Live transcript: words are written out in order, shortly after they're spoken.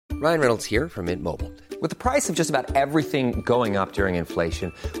Ryan Reynolds here from Mint Mobile. With the price of just about everything going up during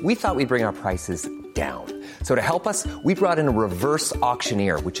inflation, we thought we'd bring our prices down. So to help us, we brought in a reverse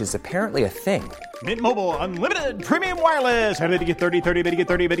auctioneer, which is apparently a thing. Mint Mobile Unlimited Premium Wireless. How to get 30, 30, bit to get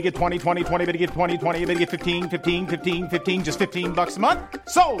 30, bit to get 20, 20, 20, bit to get 20, 20, bit to get 15, 15, 15, 15, just $15 a month?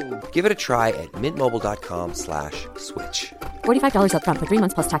 Sold! Give it a try at mintmobile.com/switch. $45 up front for 3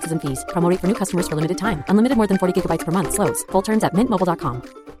 months plus taxes and fees. Promo rate for new customers for limited time. Unlimited more than 40 gigabytes per month. Slows full terms at mintmobile.com.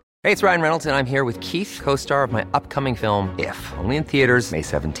 Hey, it's Ryan Reynolds, and I'm here with Keith, co-star of my upcoming film, If, only in theaters May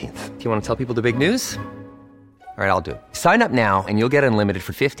 17th. Do you want to tell people the big news? All right, I'll do it. Sign up now and you'll get unlimited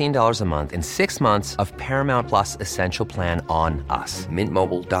for $15 a month and 6 months of Paramount Plus Essential Plan on us.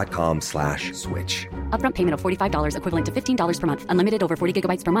 Mintmobile.com/switch. Upfront payment of $45 equivalent to $15 per month. Unlimited over 40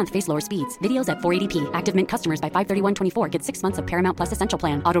 gigabytes per month. Face lower speeds. Videos at 480p. Active Mint customers by 531.24 get 6 months of Paramount Plus Essential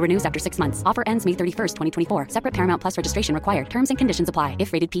Plan. Auto renews after 6 months. Offer ends May 31st, 2024. Separate Paramount Plus registration required. Terms and conditions apply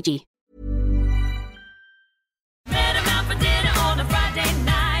if rated PG.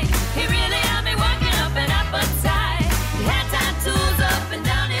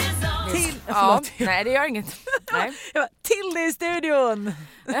 Ja, nej, det gör inget. Nej. Tilde i studion.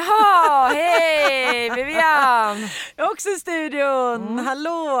 Jaha, hej Vivian. Jag är också i studion.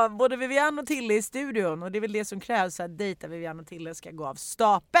 Hallå, både Vivian och Tilde i studion. Och det är väl det som krävs att dejta Vivian och Tilde ska gå av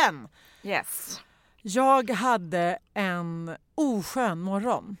stapeln. Yes. Jag hade en oskön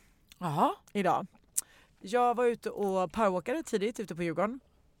morgon. Jaha. Idag. Jag var ute och powerwalkade tidigt ute på Djurgården.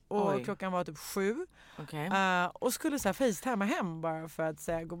 Och klockan var typ 7. Okay. Och skulle så här facetimea hem bara för att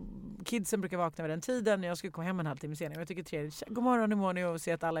säga, kidsen brukar vakna vid den tiden. Jag skulle komma hem en halvtimme senare. Jag tycker trevligt. God morgon, imorgon och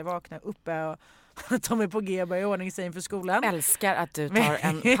se att alla är vakna uppe och de är på G och börjar i ordning sig inför skolan. Älskar att du tar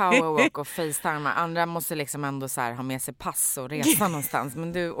en powerwalk och facetimar. Andra måste liksom ändå så här ha med sig pass och resa någonstans.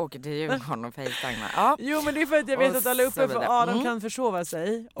 Men du åker till Djurgården och facetimar. Ja. Jo, men det är för att jag vet att alla är uppe för de kan försova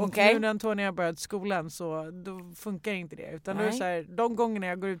sig. Och nu när Antonia har börjat skolan så då funkar inte det. Utan då är det så här, de gångerna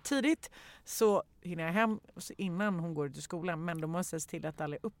jag går ut tidigt så hinner jag hem innan hon går ut till skolan. Men då måste jag se till att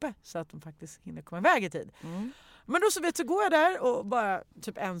alla är uppe så att de faktiskt hinner komma iväg i tid. Men då så går jag där och bara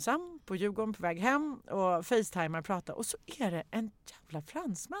typ ensam på Djurgården på väg hem och facetimar pratar. Och så är det en jävla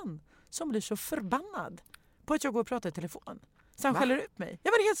fransman som blir så förbannad på att jag går och pratar i telefon. Så han skäller ut mig.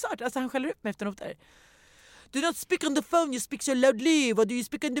 Jag var helt stört. Alltså han skäller ut mig efter noter. Do not speak on the phone, you speak so loudly. What do you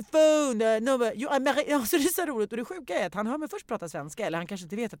speak on the phone? No, så det är så roligt. Och det sjuka är att han hör mig först prata svenska. Eller han kanske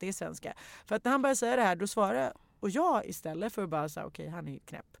inte vet att det är svenska. För att när han börjar säga det här, då svarar och jag istället för att bara säga okej, han är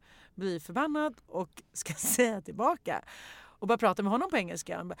knäpp. Blir förbannad och ska säga tillbaka. Och bara prata med honom på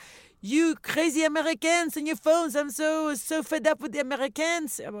engelska. Han bara, you crazy Americans on your phones, I'm so fed up with the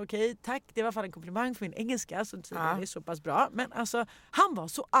Americans. Jag bara okej, tack. Det var i alla fall en komplimang för min engelska. Så det är så pass bra. Men alltså, han var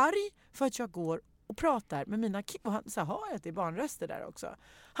så arg för att jag går och pratar med mina kids. Och han så har jag till barnröster där också.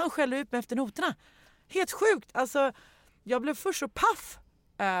 Han skäller ut mig efter noterna. Helt sjukt. Alltså, jag blev först så paff.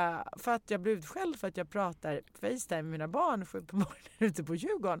 För att jag blev utskälld för att jag pratar FaceTime med mina barn 7 på morgonen ute på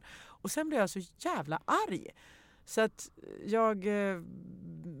Djurgården. Och sen blev jag så jävla arg. Så att jag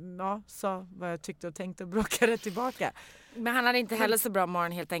sa vad jag tyckte och tänkte och bråkade tillbaka. Men han hade inte heller så bra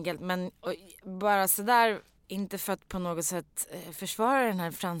morgon helt enkelt. Men bara sådär, inte för att på något sätt försvara den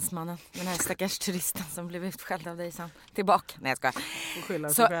här fransmannen. Den här stackars turisten som blev utskälld av dig sen. Tillbaka. Nej, jag ska.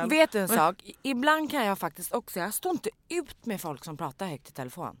 Så vet du en sak? Ibland kan jag faktiskt också, jag står inte ut med folk som pratar högt i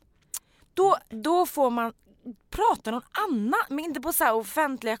telefon. Då får man prata någon annan. Men inte på så här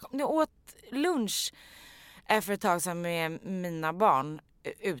offentliga. Jag åt lunch för ett tag sedan med mina barn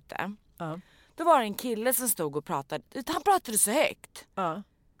ute. Då var det en kille som stod och pratade. Han pratade så högt.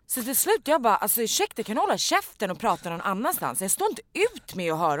 Så till slut jag bara, alltså ursäkta, kan hålla käften och prata någon annanstans. Jag står inte ut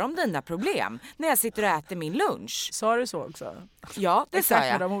med att höra om dina problem när jag sitter och äter min lunch. Sa du så också? Ja, det sa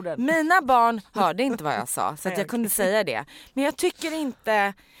jag. Mina barn hörde inte vad jag sa så att jag kunde säga det. Men jag tycker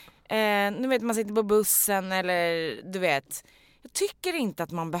inte, nu vet man sitter på bussen eller du vet. Jag tycker inte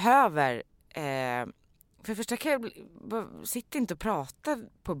att man behöver, för första kan jag sitta inte och prata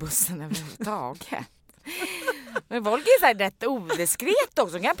på bussen överhuvudtaget. Men folk är så här rätt odiskret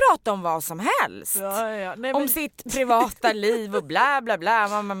också. De kan prata om vad som helst. Nej, om sitt privata liv och bla bla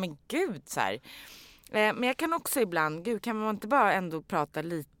bla. Men gud så här. Men jag kan också ibland, gud, kan man inte bara ändå prata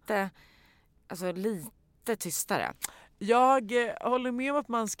lite, alltså lite tystare? Jag håller med om att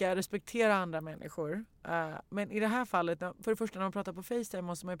man ska respektera andra människor. Men i det här fallet, för det första när man pratar på FaceTime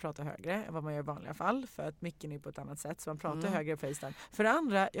måste man ju prata högre än vad man gör i vanliga fall. För att micken är på ett annat sätt så man pratar högre på FaceTime. För det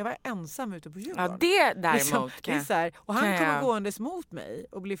andra, jag var ensam ute på Djurgården. Ja, det däremot liksom, det är så här, och han kom gåendes mot mig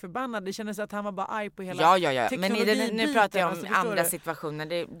och blev förbannad. Det kändes att han var bara arg på hela men nu pratar jag om andra situationer.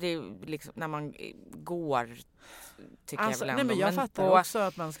 Det är liksom när man går... Alltså, jag fattar också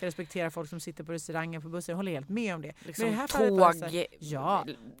att man ska respektera folk som sitter på restaurangen på bussen. Jag håller helt med om det. Liksom men det här tåg...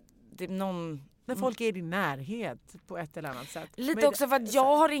 Det är någon... När folk är i din närhet på ett eller annat sätt. Lite också för att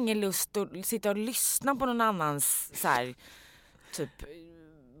jag har ingen lust att sitta och lyssna på någon annans så här, typ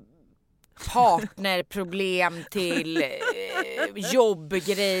partnerproblem till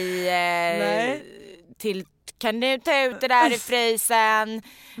jobbgrejer. Till kan du ta ut det där i frysen?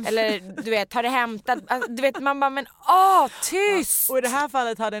 Eller du vet, har det hämtat? Alltså, du vet, man bara, men tyst! Och i det här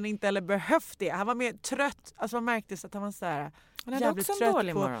fallet hade han inte heller behövt det. Han var mer trött. Alltså man märktes att han var så här... Han hade också en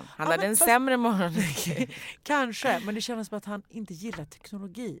dålig morgon. Han hade en sämre morgon. Kanske, men det kändes som att han inte gillar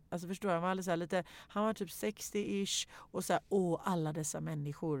teknologi. Alltså förstår jag, han var typ 60-ish och så här, alla dessa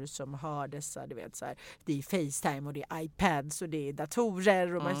människor som har dessa, du vet så här, det är FaceTime och det är iPads och det är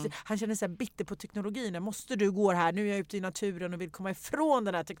datorer och han känner sig bitter på teknologin. Måste du gå här, nu är jag ute i naturen och vill komma ifrån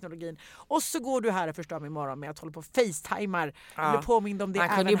den här teknologin. Och så går du här och förstår mig imorgon med att hålla på FaceTimer. Eller påminna om det även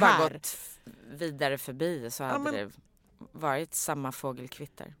här. Han kunde ju bara gått vidare förbi så hade det varit samma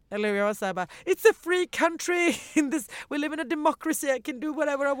fågelkvitter. Eller jag var så här bara, it's a free country we live in a democracy, I can do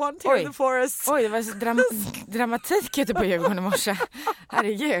whatever I want here in the forest. Oj, det var så dramatik ute på Djurgården i morse.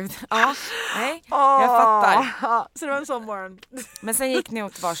 Herregud. Nej, jag fattar. Så det var en sån morgon. Men sen gick ni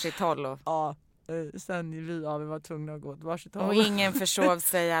åt varsitt håll och... Ja. Sen vi var tvungna att gå åt varsitt håll. Och ingen försov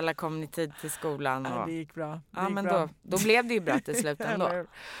sig, alla kom i tid till skolan. Och... Ja, det gick bra. Då blev det ju bra till slut ändå.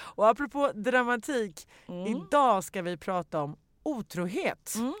 Och apropå dramatik, idag ska vi prata om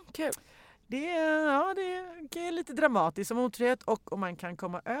otrohet. Kul. Det är lite dramatiskt om otrohet och om man kan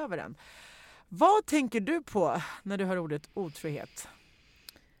komma över den. Vad tänker du på när du hör ordet otrohet?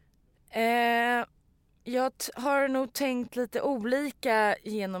 Jag har nog tänkt lite olika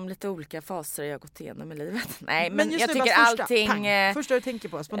genom lite olika faser jag gått igenom i livet. Nej, men jag tycker allting... Första du tänker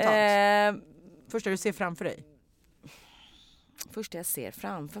på spontant. Första du ser framför dig. Första jag ser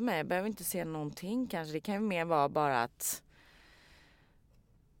framför mig. Jag behöver inte se någonting kanske. Det kan ju mer vara bara att...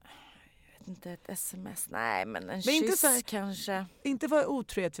 Jag vet inte, ett sms. Nej, men en kyss här, kanske. Inte vara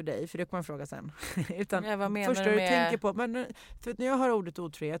otrohet för dig, för det kommer jag fråga sen. Utan vad menar första du tänker på... Men, för när jag hör ordet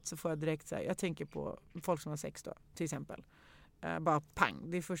otrohet så får jag direkt så här, jag tänker på folk som har sex då, till exempel. Bara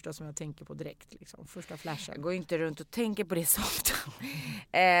pang, det är första som jag tänker på direkt. Liksom. Första flashen. Jag går inte runt och tänker på det så ofta.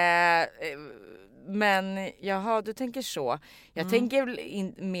 Men jaha, du tänker så. Jag tänker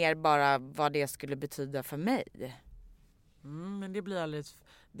mer bara vad det skulle betyda för mig. Men det blir alldeles...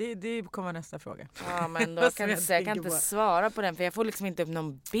 Det kommer nästa fråga. Ja, men då kan jag kan inte svara på den. För jag får liksom inte upp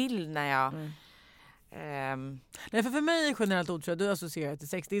någon bild när jag... Nej, för mig är generellt otrohet, du associerar till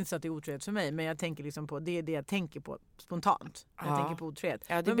sex. Det är inte så att det är otrohet för mig, men jag tänker liksom på det jag tänker på spontant. Jag tänker på otrohet.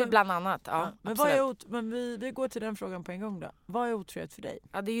 Ja, det blir bland annat. Ja, men vad är men vi går till den frågan på en gång då. Vad är otrohet för dig?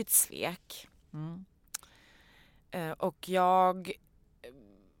 Ja, det är ju ett svek. Och jag...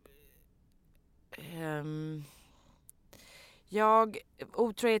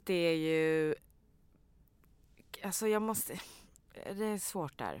 Otrohet är ju... Alltså jag måste... Det är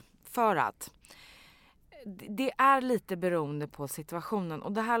svårt där. För att... Det är lite beroende på situationen.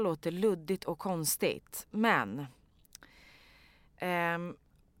 Och det här låter luddigt och konstigt. Men...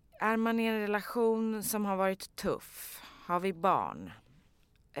 är man i en relation som har varit tuff? Har vi barn?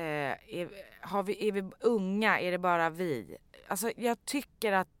 Är vi unga? Är det bara vi? Alltså jag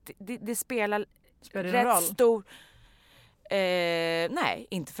tycker att det spelar rätt roll? Stor... nej,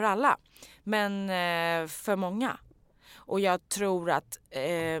 inte för alla. Men för många. Och jag tror att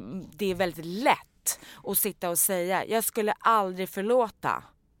det är väldigt lätt att sitta och säga jag skulle aldrig förlåta.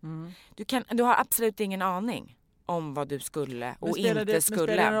 Du har absolut ingen aning om vad du skulle och inte skulle. Men spelar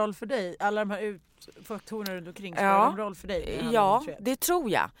det en roll för dig? Alla de här faktorerna runt omkring spelar en roll för dig? Ja, det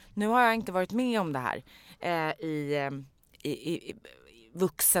tror jag. Nu har jag inte varit med om det här i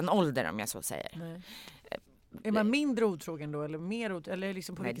vuxen ålder, om jag så säger. Nej. Är man mindre otrogen då eller mer eller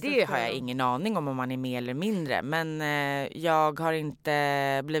liksom på? Nej, det har jag ingen aning om man är mer eller mindre, men jag har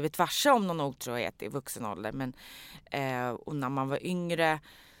inte blivit varse om någon otrohet i vuxen ålder, men och när man var yngre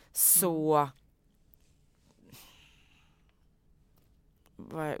så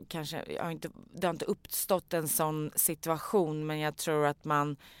kanske det har inte uppstått en sån situation, men jag tror att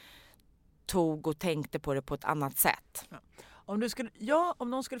man tog och tänkte på det på ett annat sätt. Ja. Om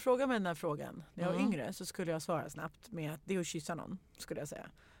någon skulle fråga mig den här frågan när jag var yngre, så skulle jag svara snabbt med att det är att kyssa någon, skulle jag säga.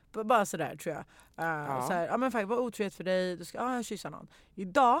 Bara sådär tror jag. Så här, men faktiskt, vad otrohet för dig, du ska jag kyssa någon.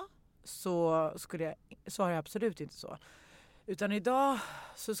 Idag så har jag absolut inte så. Utan idag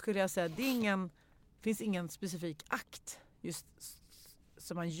så skulle jag säga att det finns ingen specifik akt just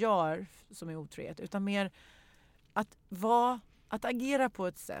som man gör som är otrohet. Utan mer att agera på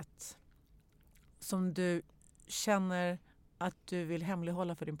ett sätt som du känner att du vill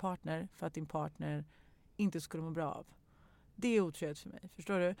hemlighålla för din partner för att din partner inte skulle må bra av. Det är otrohet för mig,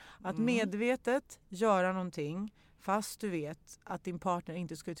 förstår du? Att medvetet göra någonting fast du vet att din partner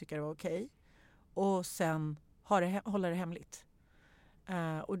inte skulle tycka det var okej. Och sen hålla det hemligt.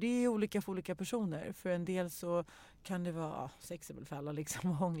 Och det är olika för olika personer. För en del så kan det vara sexibelfälla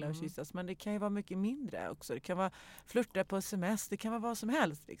liksom, hångla och kyssas. Men det kan ju vara mycket mindre också. Det kan vara flirta på sms, det kan vara vad som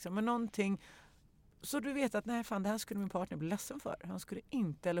helst. Liksom. Men någonting så du vet att nej fan, det här skulle min partner bli ledsen för. Han skulle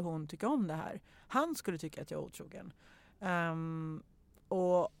inte eller hon tycka om det här. Han skulle tycka att jag är otrogen.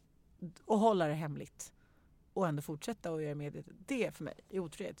 Och hålla det hemligt. Och ändå fortsätta och göra medvetet. Det för mig är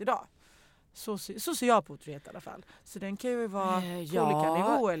otrohet idag. Så ser jag på otrohet i alla fall. Så den kan ju vara på olika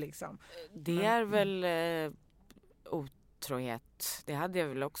nivåer liksom. Det är väl otrohet. Det hade jag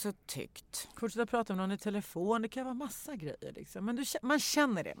väl också tyckt. Fortsätta prata med någon i telefon. Det kan vara massa grejer liksom. Men man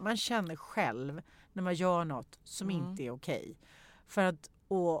känner det. Man känner själv när man gör något som inte är okej. För att,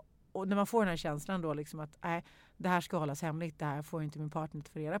 och när man får den här känslan då liksom att det här ska hållas hemligt. Det här får inte min partner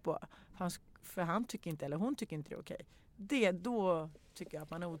få reda på. För han tycker inte eller hon tycker inte det är okej. Då tycker jag att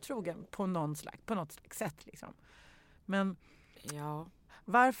man är otrogen på något slags sätt liksom. Men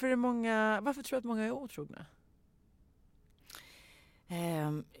varför tror du att många är otrogna?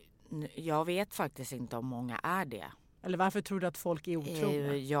 Jag vet faktiskt inte om många är det. Eller varför tror du att folk är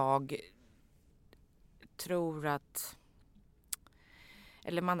otrogna? Jag tror att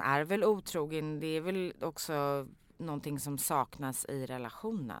eller man är väl otrogen. Det är väl också någonting som saknas i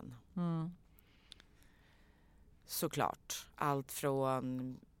relationen. Såklart. Allt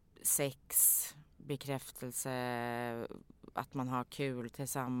från sex, bekräftelse, att man har kul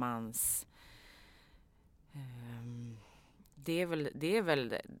tillsammans. Det är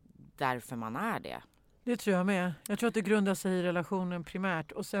väl därför man är det. Det tror jag med. Jag tror att det grundar sig i relationen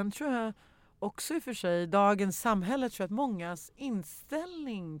primärt. Och sen tror jag också i och för sig, dagens samhälle tror jag att mångas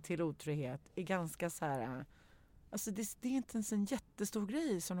inställning till otrohet är ganska så här. Alltså det är inte ens en jättestor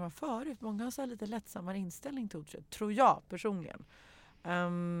grej som det var förut. Många har så här lite lättsammare inställning till otrohet, tror jag personligen.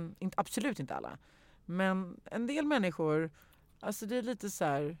 Absolut inte alla. Men en del människor, alltså det är lite så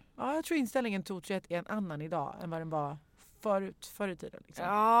här, jag tror inställningen till otrohet är en annan idag än vad den var förr i tiden. Liksom.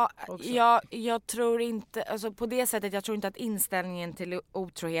 Jag tror inte, alltså på det sättet, jag tror inte att inställningen till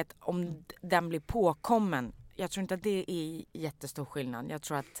otrohet, om den blir påkommen, jag tror inte att det är jättestor skillnad. Jag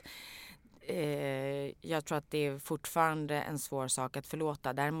tror att det är fortfarande en svår sak att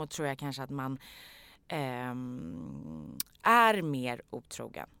förlåta. Däremot tror jag kanske att man är mer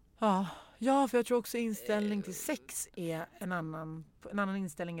otrogen. Ja, för jag tror också inställning till sex är en annan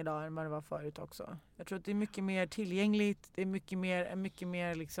inställning idag än vad det var förut också. Jag tror att det är mycket mer tillgängligt, det är mycket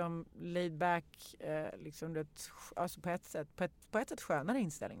mer liksom laid back, liksom alltså på ett sätt skönare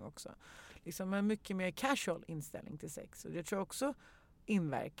inställning också. Liksom en mycket mer casual inställning till sex. Och det tror jag också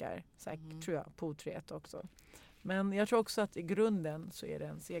inverkar, säkert, tror jag, på otrohet också. Men jag tror också att i grunden så är det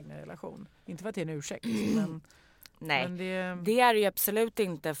ens egna relation. Inte för att det är en ursäkt, men nej, men det är ju absolut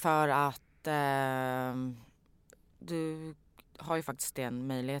inte, för att du har ju faktiskt den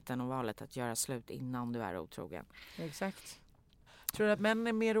möjligheten och valet att göra slut innan du är otrogen. Exakt. Tror du att män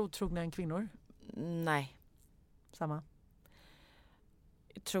är mer otrogna än kvinnor? Nej. Samma?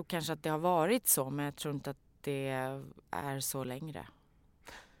 Jag tror kanske att det har varit så, men jag tror inte att det är så längre.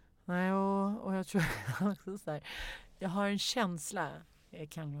 Nej, och jag tror också så här, jag har en känsla, jag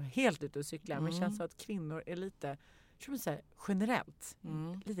kan vara helt ute och cykla, men känsla att kvinnor är lite, jag tror så här, generellt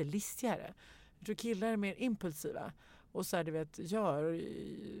lite listigare. Jag tror killar är mer impulsiva och så här, du vet,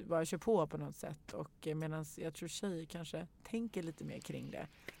 bara kör på något sätt, och medan jag tror tjejer kanske tänker lite mer kring det.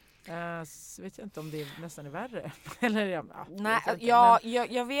 Så vet jag inte om det nästan är värre. Eller, nej,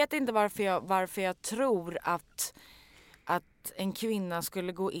 jag vet inte varför jag tror att en kvinna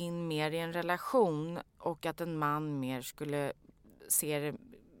skulle gå in mer i en relation och att en man mer skulle se det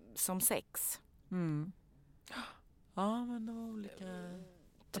som sex. Ja, men de olika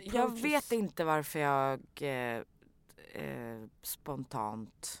approaches. Jag vet inte varför jag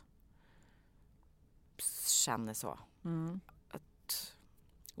spontant känner så.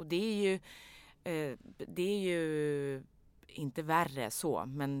 Och det är ju inte värre så,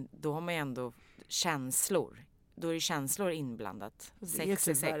 men då har man ju ändå känslor. Då är det känslor inblandat. Sex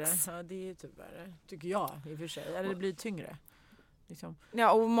är sex. Ja, det är typ värre, tycker jag i och för sig. Eller det blir tyngre. Liksom.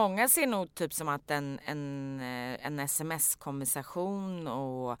 Ja, och många ser nog typ som att en sms-konversation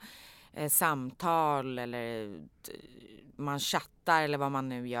och samtal eller man chattar eller vad man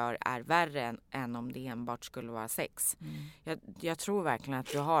nu gör är värre än om det enbart skulle vara sex. Jag tror verkligen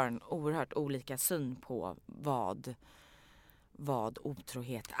att vi har en oerhört olika syn på vad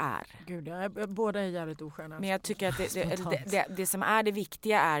otrohet är. Gud, båda är jävligt osköna. Men jag tycker att det som är det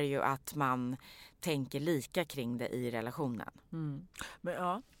viktiga är ju att man tänker lika kring det i relationen. Men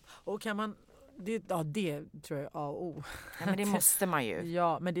ja, och kan man... Det tror jag A och O. Ja, men det måste man ju.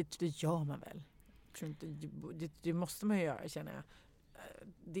 Ja, men det gör man väl. Det måste man ju göra, känner jag.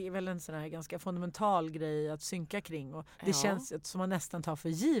 Det är väl en sån här ganska fundamental grej att synka kring. Och det känns som man nästan tar för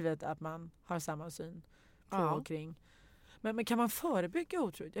givet att man har samma syn på och kring. Men kan man förebygga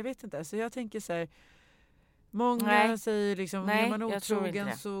otrohet? Jag vet inte. Så jag tänker så här... Många säger liksom, när man är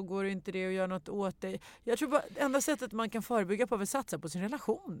otrogen så går inte det att göra något åt det. Jag tror bara enda sättet man kan förebygga på är att satsa på sin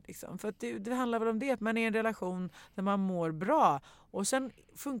relation. Liksom. För att det handlar väl om det, att man är i en relation där man mår bra. Och sen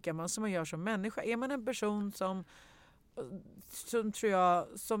funkar man som man gör som människa. Är man en person som tror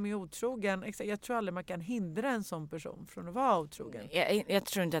jag, som är otrogen, jag tror aldrig man kan hindra en sån person från att vara otrogen. Jag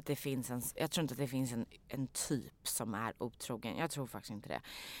tror inte att det finns en typ som är otrogen. Jag tror faktiskt inte det.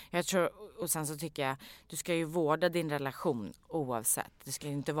 Och sen så tycker jag, du ska ju vårda din relation oavsett. Det ska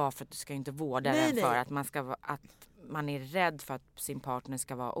ju inte vara för att du ska inte vårda den för att man är rädd för att sin partner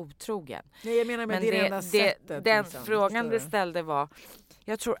ska vara otrogen. Nej, jag menar med det enda sättet. Den liksom, frågan du ställde var,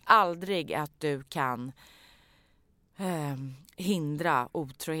 jag tror aldrig att du kan hindra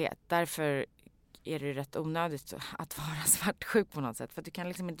otrohet. Därför är det rätt onödigt att vara svartsjuk på något sätt. För att du kan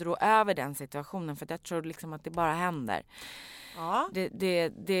liksom inte rå över den situationen. För att jag tror liksom att det bara händer. Ja.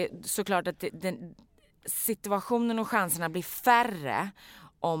 Det såklart att situationen och chanserna blir färre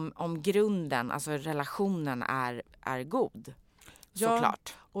om grunden, alltså relationen är god.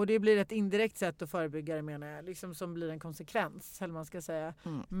 Såklart. Och det blir ett indirekt sätt att förebygga det, menar jag. Liksom som blir en konsekvens, eller man ska säga.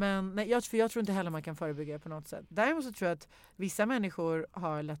 Men nej, jag tror inte heller man kan förebygga det på något sätt. Däremot så tror jag att vissa människor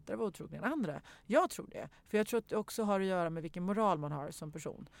har lättare att vara otrogna än andra. Jag tror det. För jag tror att det också har att göra med vilken moral man har som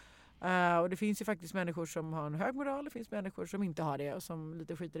person. Och det finns ju faktiskt människor som har en hög moral. Det finns människor som inte har det och som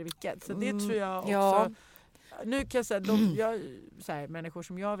lite skiter i vilket. Så det tror jag också... Ja. Nu kan jag säga, människor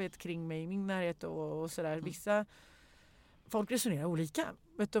som jag vet kring mig i min närhet och sådär, vissa... Folk resonerar olika.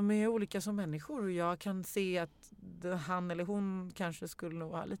 De är olika som människor och jag kan se att han eller hon kanske skulle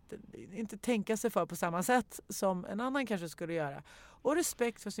nog ha inte tänka sig för på samma sätt som en annan kanske skulle göra. Och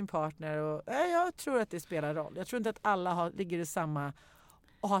respekt för sin partner. Och, jag tror att det spelar roll. Jag tror inte att alla ligger i samma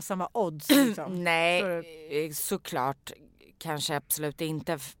och har samma odds. Liksom. Nej, såklart kanske absolut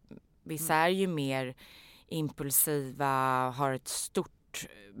inte. Vissa är ju mer impulsiva, har ett stort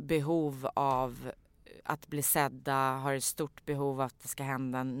behov av att bli sedda, har ett stort behov av att det ska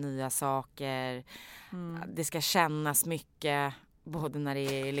hända nya saker. Det ska kännas mycket, både när det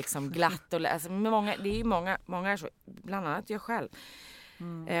är liksom glatt och alltså, det är ju många så, bland annat jag själv.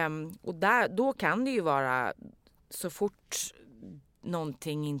 Och då kan det ju vara, så fort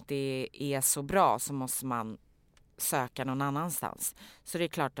någonting inte är så bra så måste man söka någon annanstans. Så det är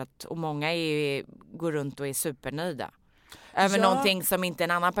klart att, och många går runt och är supernöjda över någonting som inte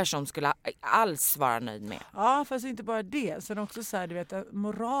en annan person skulle alls vara nöjd med. Ja, fast inte bara det. Sen också så här, du vet,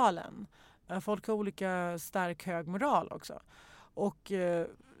 moralen. Folk har olika stark hög moral också. Och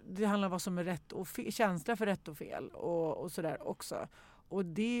det handlar om vad som är rätt och känsla för rätt och fel och sådär också. Och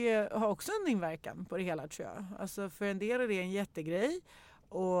det har också en inverkan på det hela, tror jag. Alltså för en del är det en jättegrej.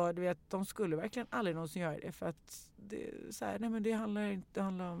 Och du vet, de skulle verkligen aldrig någonsin göra det. För att det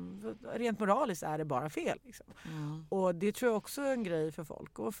handlar om... Rent moraliskt är det bara fel. Liksom. Och det tror jag också är en grej för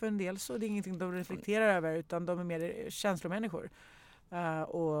folk. Och för en del så är det ingenting de reflekterar över. Utan de är mer känslomänniskor.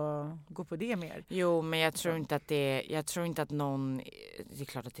 Och går på det mer. Jo, men jag tror inte att någon... Det är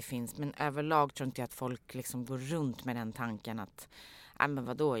klart att det finns. Men överlag tror inte jag att folk liksom går runt med den tanken att... men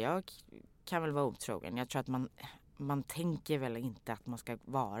vadå, jag kan väl vara otrogen. Jag tror att man tänker väl inte att man ska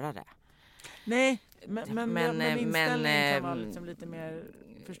vara det. Nej, men inställningen kan vara liksom lite mer,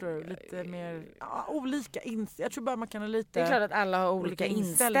 förstår du, lite mer olika. Jag tror bara man kan ha lite... Det är klart att alla har olika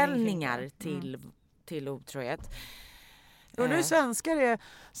inställningar till otrohet. Och nu svenskar är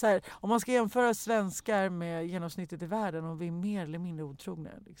så här, om man ska jämföra svenskar med genomsnittet i världen, och vi är mer eller mindre otrogna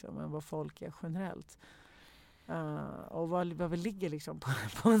liksom, än vad folk är generellt. Och vad vi ligger liksom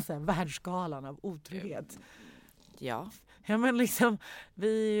på en sån här världsskalan av otrohet. Ja. Ja, men liksom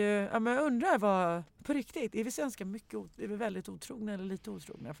men jag undrar vad på riktigt, är vi svenskar är vi väldigt otrogna eller lite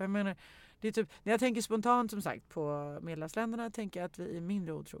otrogna? För jag menar, det är typ, när jag tänker spontant som sagt på Medelhavsländerna tänker jag att vi är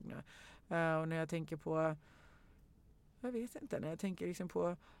mindre otrogna. Och när jag tänker på Jag vet inte, när jag tänker liksom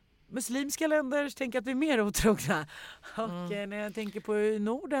på muslimska länder så tänker jag att vi är mer otrogna. Och när jag tänker på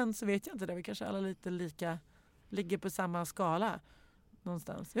Norden så vet jag inte, där vi kanske alla lite lika ligger på samma skala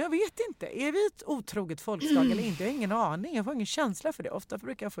någonstans. Jag vet inte, är vi ett otroget folkslag eller inte? Jag har ingen aning, jag får ingen känsla för det. Ofta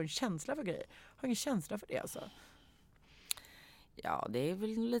brukar jag få en känsla för grejer. Jag har ingen känsla för det alltså. Ja, det är väl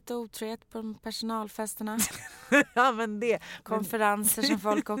lite otroligt på personalfesterna. Ja, men det. Konferenser som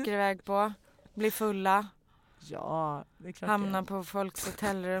folk åker iväg på. Blir fulla. Ja, det är klart. Hamnar på folks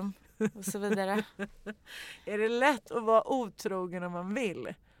hotellrum och så vidare. Är det lätt att vara otrogen om man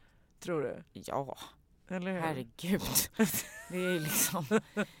vill? Tror du? Ja, eller hur? Herregud. Det är liksom...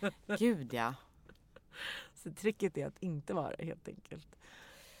 Gud, ja. Så tricket är att inte vara det, helt enkelt.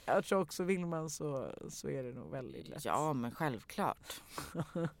 Jag tror också, vill man så är det nog väldigt lätt. Ja, men självklart.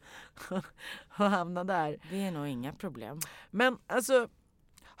 Att hamna där. Det är nog inga problem. Men alltså,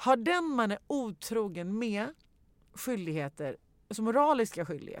 har den man är otrogen med skyldigheter, alltså moraliska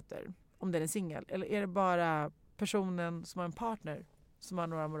skyldigheter, om den är singel? Eller är det bara personen som har en partner som har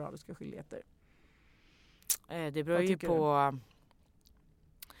några moraliska skyldigheter? Det beror ju på...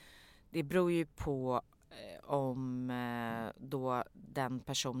 Det beror ju på om då den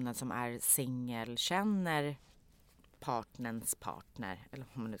personen som är singel känner partnerns partner, eller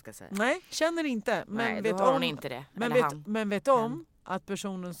vad man nu ska säga. Nej, känner inte. Men nej, vet då har om, inte det. Men vet om att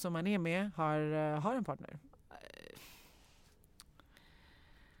personen som man är med har en partner.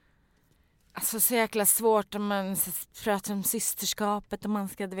 Alltså så jäkla svårt om man pratar om systerskapet, om man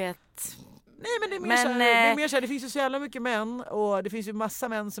ska, du vet... Nej, men det är mer så här, det finns ju så jävla mycket män och det finns ju massa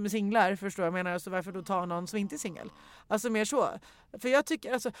män som är singlar, förstår jag menar, så varför då ta någon som inte är singel? Alltså mer så. För jag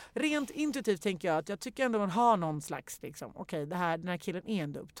tycker, alltså rent intuitivt tänker jag att jag tycker ändå man har någon slags liksom, okej, den här killen är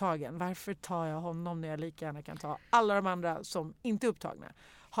ändå upptagen. Varför tar jag honom när jag lika gärna kan ta alla de andra som inte är upptagna?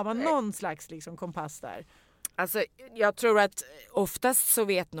 Har man någon slags liksom kompass där? Alltså jag tror att oftast så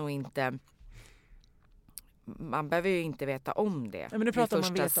vet nog inte, man behöver ju inte veta om det. Ja, men du pratar om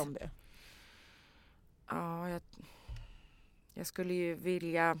man vet om det. Ja, jag skulle ju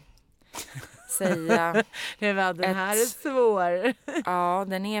vilja säga... Den här är svår. Ja,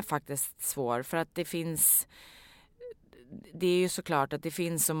 den är faktiskt svår. För att det finns... Det är ju såklart att det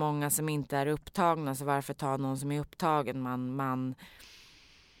finns så många som inte är upptagna. Så varför ta någon som är upptagen? Man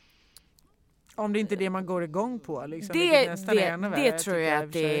om det inte är det man går igång på. Liksom, det tror jag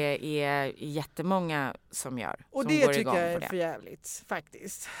att det är jättemånga som gör. Och som det går tycker jag är för för jävligt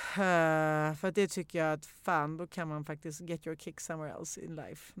faktiskt. För att det tycker jag att fan, då kan man faktiskt get your kick somewhere else in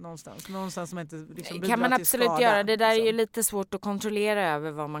life. Någonstans som inte liksom bidrar kan man till absolut skada, göra. Det där liksom. är ju lite svårt att kontrollera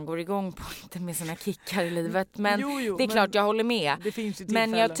över vad man går igång på. Inte med sina kickar i livet. Men det är klart, jag håller med. Det finns ju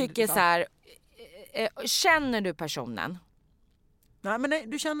men jag tycker så här, känner du personen? Nej, men nej,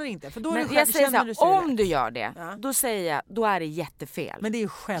 du känner inte. För då är men det jag säger så här, om rätt. du gör det, då säger jag, då är det jättefel. Men det är ju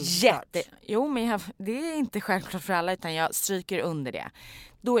självklart. Jo, men det är inte självklart för alla, utan jag stryker under det.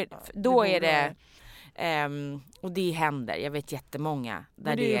 Då är det och det händer. Jag vet jättemånga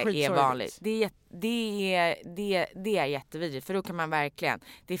där det är vanligt. Det är jättevidrigt, för då kan man verkligen,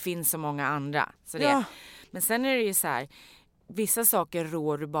 det finns så många andra. Så men sen är det ju så här, vissa saker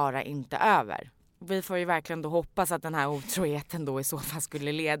rår du bara inte över. Vi får ju verkligen då hoppas att den här otroheten då i så fall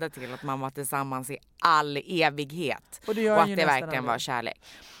skulle leda till att man var tillsammans i all evighet. Och att det verkligen var kärlek.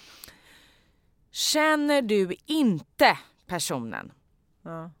 Känner du inte personen?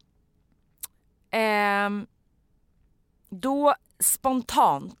 Ja. Då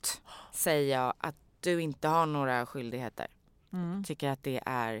spontant säger jag att du inte har några skyldigheter. Tycker att det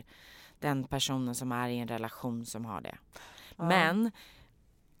är den personen som är i en relation som har det. Ja. Men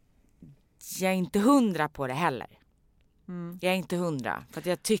jag är inte 100 på det heller. Jag är inte 100. För att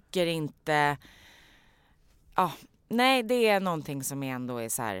jag tycker inte... nej, det är någonting som ändå är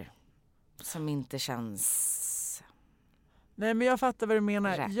så här... Som inte känns... Nej, men jag fattar vad du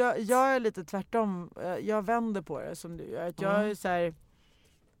menar. Jag är lite tvärtom. Jag vänder på det som du gör. Jag är så här...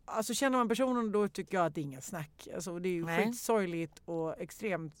 Alltså känner man personen, då tycker jag att det är inga snack. Alltså, det är ju skitsorgligt och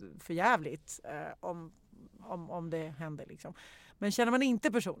extremt förjävligt om det händer liksom. Men känner man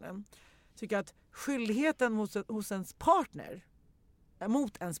inte personen, tycker jag att skyldigheten hos ens partner,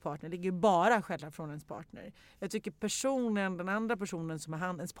 mot ens partner, ligger bara själva från ens partner. Jag tycker den andra personen som är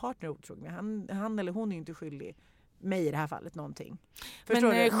ens partner är otrogen, han eller hon är ju inte skyldig mig i det här fallet någonting.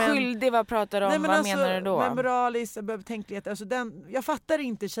 Men skyldig, vad pratar du om? Vad menar du då? Men moraliskt, betänklighet. Alltså jag fattar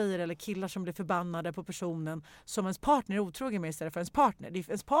inte tjejer eller killar som blir förbannade på personen som ens partner är otrogen med istället för ens partner. Det är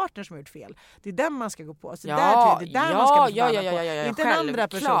ens partner som har gjort fel. Det är den man ska gå på. Så det är där man ska bli förbannad på. Inte den andra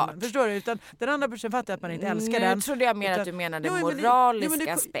personen. Förstår du? Utan den andra personen fattar att man inte älskar den. Nu trodde jag mer att du menade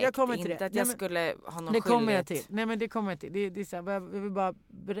moraliska aspekt. Jag kommer inte att jag skulle ha någon skyldighet. Nej, men det kommer jag till. Det är så här, jag vill bara,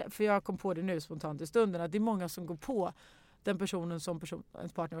 för jag kom på det nu spontant i stunden, att det är många som går på den personen som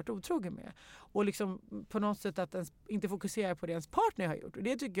ens partner varit otrogen med. Och liksom på något sätt att inte fokusera på det ens partner har gjort. Och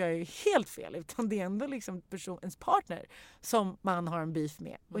det tycker jag är helt fel. Utan det är ändå liksom ens partner som man har en beef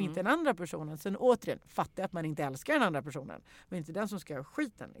med. Och inte den andra personen. Sen återigen, fattar att man inte älskar den andra personen. Men inte den som ska göra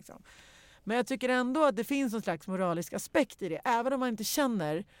skiten liksom. Men jag tycker ändå att det finns en slags moralisk aspekt i det. Även om man inte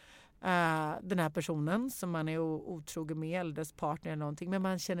känner den här personen som man är otrogen med eller dess partner eller någonting. Men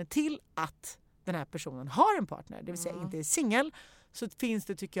man känner till att den här personen har en partner, det vill säga inte är singel, så finns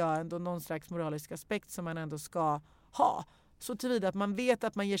det, tycker jag, ändå någon slags moralisk aspekt som man ändå ska ha. Så tillvida att man vet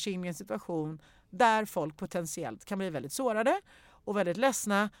att man ger sig in i en situation där folk potentiellt kan bli väldigt sårade och väldigt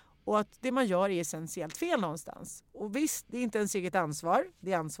ledsna, och att det man gör är essentiellt fel någonstans. Och visst, det är inte ens eget ansvar,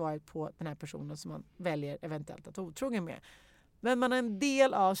 det är ansvaret på den här personen som man väljer eventuellt att vara otrogen med. Men man är en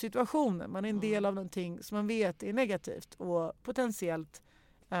del av situationen, man är en del av någonting som man vet är negativt och potentiellt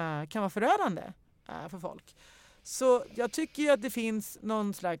kan vara förödande för folk. Så jag tycker ju att det finns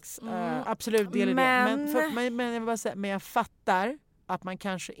någon slags absolut del i det. Men jag vill bara säga, men jag fattar att man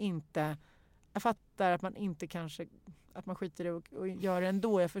kanske inte... Jag fattar att man inte kanske... Att man skiter i och gör det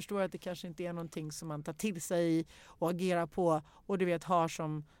ändå. Jag förstår att det kanske inte är någonting som man tar till sig och agerar på. Och du vet, har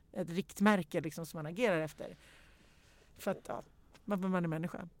som ett riktmärke liksom, som man agerar efter. För att man är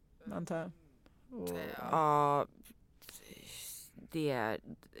människa, antar jag. Ja...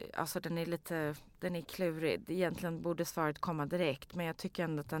 Alltså den är klurig. Egentligen borde svaret komma direkt, men jag tycker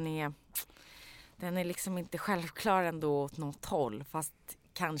ändå att den är liksom inte självklar ändå åt något håll, fast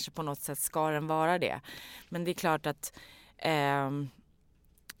kanske på något sätt ska den vara det. Men det är klart att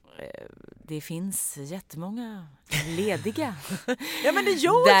det finns jättemånga lediga ja, men det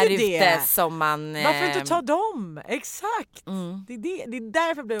gör ju det som man... Varför inte ta dem? Exakt! Det är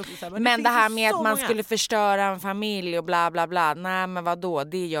därför jag blir uppsatt. Men det här med att man skulle förstöra en familj och bla bla bla. Nej, men vadå?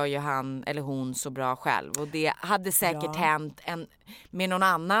 Det gör ju han eller hon så bra själv. Och det hade säkert hänt med någon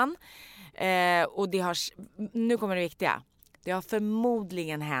annan. Och det har... Nu kommer det viktiga. Det har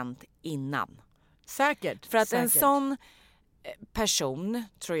förmodligen hänt innan. Säkert. För att en sån person,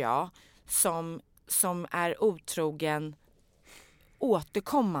 tror jag, som är otrogen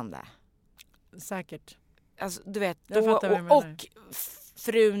återkommande. Säkert. Alltså, du vet, då, och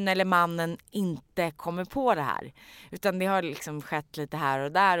frun eller mannen inte kommer på det här. Utan det har liksom skett lite här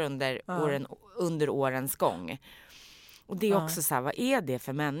och där under årens gång. Och det är också så här, vad är det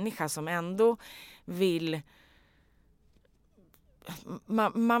för människa som ändå vill...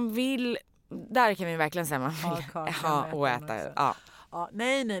 Man vill... Där kan vi verkligen säga man vill ha och äta. Ja,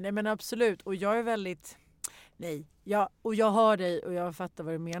 nej, men absolut. Och jag är väldigt... Nej, jag hör dig och jag fattar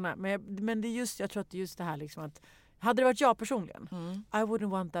vad du menar. Men det är just, jag tror att det är just det här liksom att... Hade det varit jag personligen, I wouldn't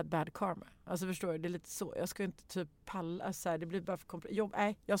want that bad karma. Alltså förstår du, det är lite så. Jag skulle inte typ palla, alltså, det blir bara för jobb.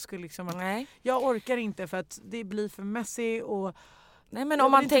 Nej, jag skulle liksom... Jag orkar inte för att det blir för messy och... Nej, men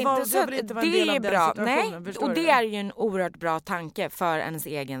om man tänkte så, det är bra. Nej, och det är ju en oerhört bra tanke för ens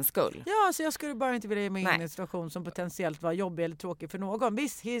egen skull. Ja, så jag skulle bara inte vilja ge mig in i en situation som potentiellt var jobbig eller tråkig för någon.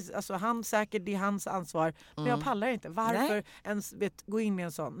 Visst, alltså han säkert, det är hans ansvar. Men jag pallar inte. Varför ens gå in i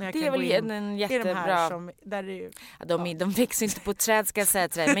en sån? När jag det kan är väl gå in en jättebra... De här som, där är, de växer inte på träd, ska jag säga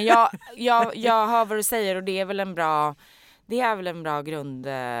till dig. Men jag hör vad du säger, och det är väl en bra grund...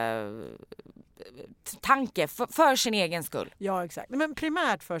 tanke för sin egen skull. Ja, exakt. Men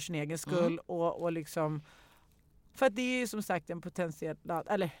primärt för sin egen skull och liksom, för att det är ju som sagt en potentiell,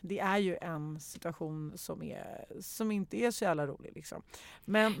 eller det är ju en situation som inte är så jävla rolig liksom.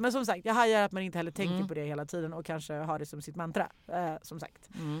 Men som sagt, jag hajar att man inte heller tänker på det hela tiden och kanske har det som sitt mantra, som sagt.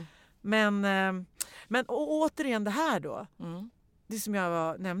 Men och återigen det här då, det som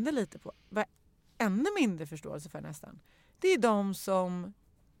jag nämnde lite på, var ännu mindre förståelse för nästan. Det är de som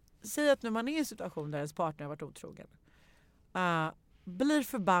säger att när man är i en situation där ens partner har varit otrogen, blir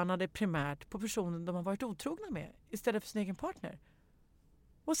förbannade primärt på personen de har varit otrogna med istället för sin egen partner.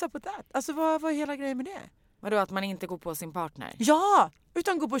 What's up with that? Alltså vad är hela grejen med det? Vadå, att man inte går på sin partner? Ja,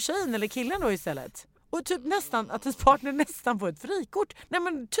 utan går på tjejen eller killen då istället. Och typ nästan, att ens partner nästan får ett frikort. Nej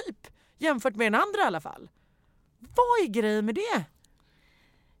men typ, jämfört med den andra i alla fall. Vad är grejen med det?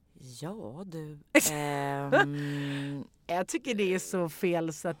 Ja, du... Jag tycker det är så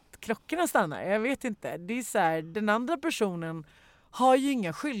fel så att klockorna stannar. Jag vet inte. Det är så här, den andra personen har ju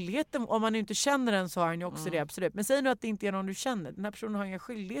inga skyldigheter. Om man inte känner den så har den ju också det, absolut. Men säg nu att det inte är någon du känner. Den här personen har inga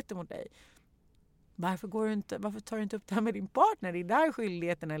skyldigheter mot dig. Varför tar du inte upp det här med din partner? Det är där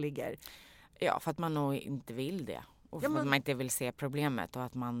skyldigheterna ligger. Ja, för att man nog inte vill det. Och för att man inte vill se problemet. Och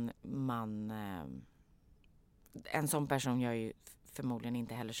att man en sån person gör ju förmodligen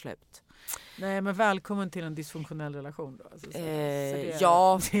inte heller slut. Nej, men välkommen till en dysfunktionell relation då. Alltså, det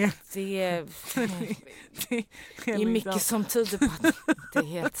är mycket som tyder på att det är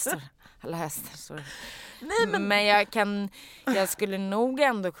helt stora alla hästar. Så. Nej, men jag skulle nog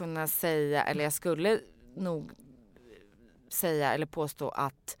ändå kunna säga, eller jag skulle nog säga eller påstå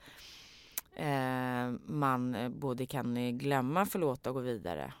att man både kan glömma, förlåta och gå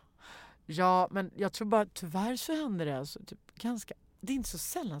vidare. Ja, men jag tror bara tyvärr så händer det alltså typ ganska. Det är inte så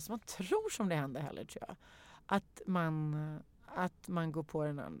sällan som man tror som det händer heller, tror jag. Att man går på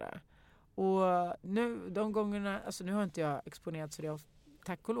den andra. Och nu de gångerna, alltså nu har inte jag exponerat så det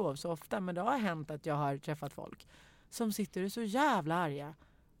tack och lov så ofta, men det har hänt att jag har träffat folk som sitter så jävla arga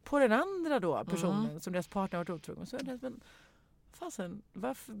på den andra då personen som deras partner har varit otrogen. Så är det, men fasen,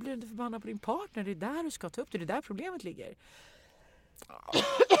 varför blir du inte förbannad på din partner? Det är där du ska ta upp det, är där problemet ligger.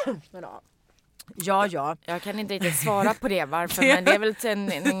 Men ja. Jag kan inte riktigt svara på det varför, men det är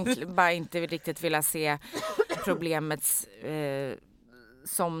väl bara inte riktigt vilja se problemet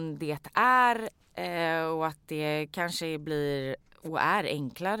som det är och att det kanske blir och är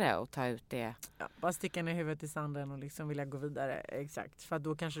enklare att ta ut det. Ja, bara sticka ner huvudet i sanden och liksom vilja gå vidare. Exakt, för att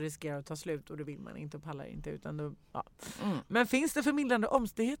då kanske riskerar att ta slut och det vill man inte och pallar inte. Utan då, ja. Men finns det förmildrande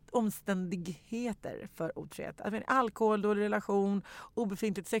omständigheter för otrohet? Alltså, alkohol, dålig relation,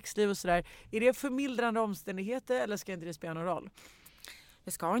 obefintligt sexliv och sådär. Är det förmildrande omständigheter eller ska inte det spela någon roll?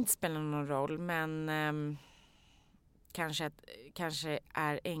 Det ska inte spela någon roll, men kanske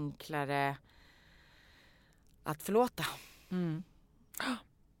är enklare att förlåta.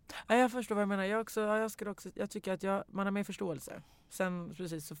 Ja, jag förstår vad jag menar. Jag tycker att man har mer förståelse. Sen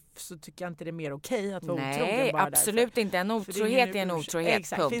precis så tycker jag inte det är mer okej att vara otrogen. Nej, absolut därför. Inte. En otrohet är en otrohet.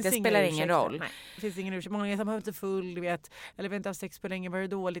 Exakt. Det spelar ingen roll. Nej, det finns ingen ursäkt. Många som har inte full, du vet, eller vi inte haft sex på länge, var det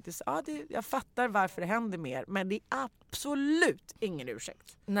dåligt. Jag fattar varför det händer mer, men det är absolut ingen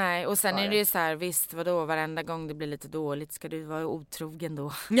ursäkt. Nej, och sen är det ju så här, visst vadå, varenda gång det blir lite dåligt ska du vara otrogen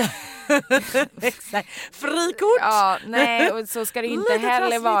då. Exakt. Frikort! Ja, nej, och så ska det inte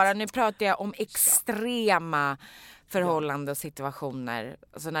heller vara. Nu pratar jag om extrema förhållande och situationer.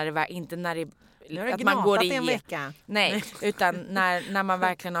 Alltså när det inte när det att man går i en vecka. Nej, utan när man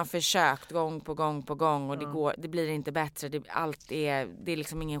verkligen har försökt gång på gång och det blir inte bättre. Det är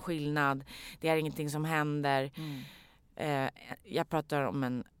liksom ingen skillnad. Det är ingenting som händer. Jag pratar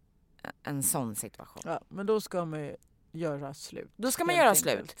om en sån situation. Ja, men då ska man göra slut. Då ska man göra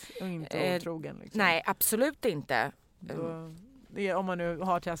slut. Och inte otrogen liksom. Nej, absolut inte. Om man nu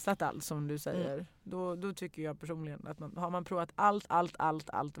har testat allt som du säger, då tycker jag personligen att har man provat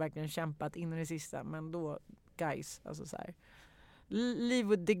allt, verkligen kämpat in i det sista, men då, guys, alltså så här, live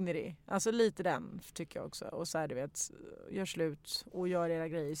with dignity, alltså lite den tycker jag också, och så här, du vet, gör slut och gör era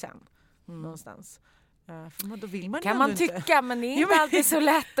grejer sen, någonstans. För då vill man kan man tycka inte. Men det är inte alltid så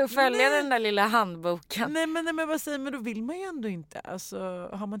lätt att följa den där lilla handboken. Nej men vad säger, men då vill man ju ändå inte. Alltså,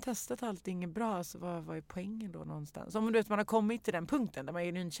 har man testat allting är bra, så vad är poängen då någonstans? Om du vet, man har kommit till den punkten där man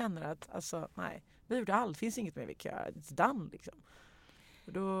ju känner att alltså, nej, vi gjorde allt, finns inget mer vi kan göra, it's done liksom.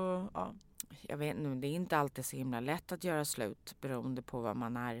 Då, ja. Jag vet nu, det är inte alltid så himla lätt att göra slut beroende på vad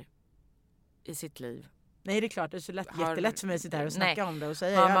man är i sitt liv. Nej, det är klart, det är så jättelätt för mig att sitta här och snacka om det och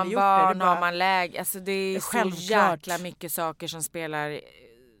säga har man barn, har man läge, alltså det är så jäkla mycket saker som spelar,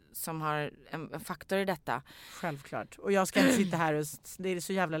 som har en faktor i detta. Självklart, och jag ska inte sitta här och det är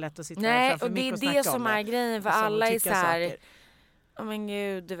så jävla lätt att sitta här framför mig och snacka om det. Nej, och det är det som är grejen, för alla är så här, men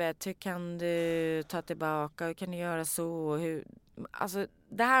gud, du vet, hur kan du ta tillbaka, hur kan du göra så, alltså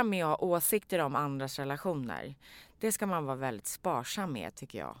det här med att ha åsikter om andras relationer, det ska man vara väldigt sparsam med,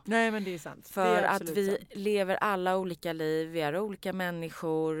 tycker jag. Nej, men det är sant. För är att vi lever alla olika liv, vi är olika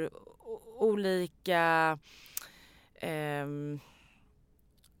människor, olika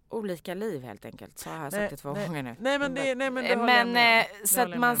liv helt enkelt. Så har jag sagt det 2 gånger nu. Nej, men så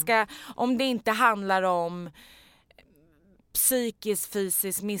att man ska, om det inte handlar om psykisk,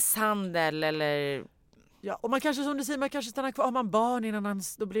 fysisk misshandel eller... Ja, och man kanske, som du säger, man kanske stannar kvar. Har man barn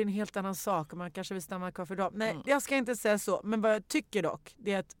då blir det en helt annan sak. Och man kanske vill stanna kvar för dem. Nej, jag ska inte säga så. Men vad jag tycker dock,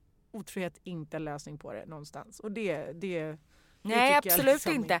 det är att otrohet inte är lösning på det någonstans. Och det nej, absolut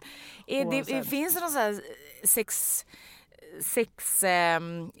liksom inte. Det finns någon sån här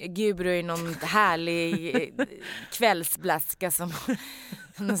sexguru i någon härlig kvällsblaska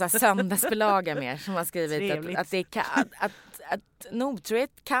någon sån här söndagsbelaga mer som har skrivit att det kan, att en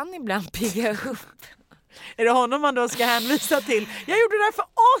otrohet kan ibland pigga upp. Är det honom man då ska hänvisa till? Jag gjorde det här för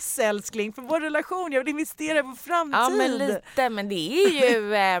oss, älskling, för vår relation. Jag vill investera i vår framtid. Ja, men lite. Men det är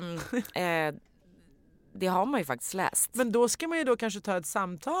ju... det har man ju faktiskt läst. Men då ska man ju då kanske ta ett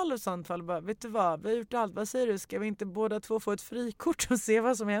samtal och sånt fall. Bara, vet du vad, vi har gjort allt. Vad säger du? Ska vi inte båda två få ett frikort och se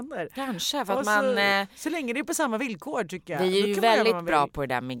vad som händer? Kanske, för att man... Så länge det är på samma villkor, tycker jag. Vi är ju väldigt bra på det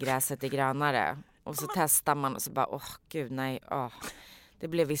där med gräset är grönare. Och så testar man och så bara, gud nej, det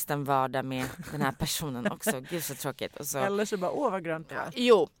blev visst en vardag med den här personen också. Gud så tråkigt. Och så... Eller så bara, vad grönt det var.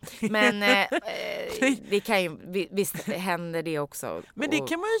 Jo, men det kan ju, visst händer det också. Men det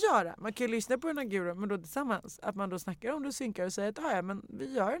kan man ju göra. Man kan ju lyssna på den här gurun, men då tillsammans. Att man då snackar om det och synkar och säger att ja, men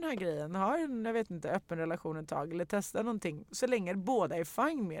vi gör den här grejen. Har en, jag vet inte, öppen relation ett tag. Eller testar någonting. Så länge båda är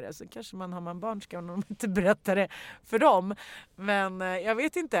fine med det. Så kanske har man barn ska man inte berätta det för dem. Men jag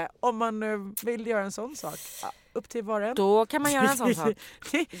vet inte. Om man vill göra en sån sak. Ja, upp till var och en. Då kan man göra en sån sak.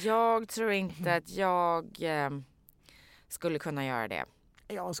 Jag tror inte att jag skulle kunna göra det.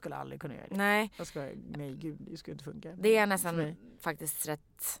 Jag skulle aldrig kunna göra det. Nej. Nej gud, det skulle inte funka. Det är jag nästan faktiskt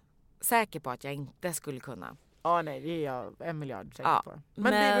rätt säker på att jag inte skulle kunna. Ja, nej, det är jag 1 miljard säker på.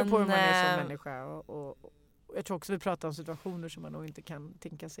 Men det beror på hur man är som människa. Och jag tror också vi pratar om situationer som man nog inte kan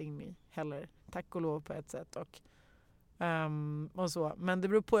tänka sig in i heller. Tack och lov på ett sätt. Och så. Men det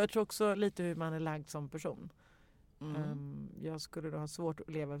beror på, jag tror också lite hur man är lagd som person. Jag skulle då ha svårt att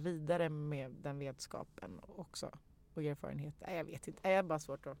leva vidare med den vetskapen också. Och erfarenhet. Nej, jag vet inte. Jag är bara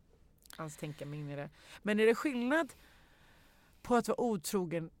svårt att ens tänka mig in i det. Men är det skillnad på att vara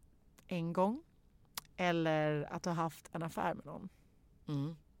otrogen en gång eller att ha haft en affär med någon?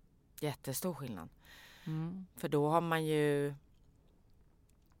 Jättestor skillnad. För då har man ju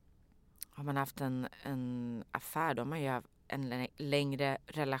haft en affär, då har man ju haft en längre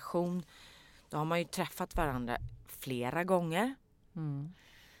relation. Då har man ju träffat varandra flera gånger.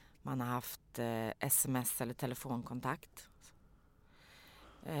 Man har haft sms eller telefonkontakt.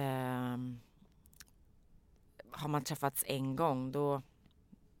 Har man träffats en gång då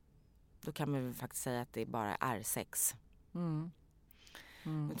kan man väl faktiskt säga att det bara är sex.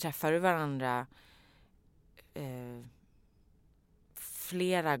 Träffar du varandra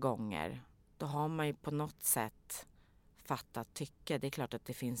flera gånger, då har man ju på något sätt fattat tycke. Det är klart att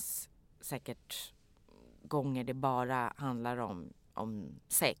det finns säkert gånger det bara handlar om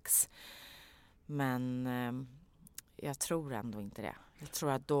sex. Men jag tror ändå inte det. Jag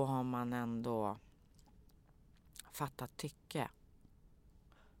tror att då har man ändå fattat tycke.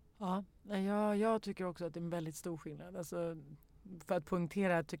 Ja, jag tycker också att det är en väldigt stor skillnad. Alltså, för att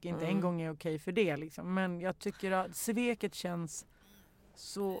poängtera, jag tycker inte en gång är okej för det. Liksom. Men jag tycker att sveket känns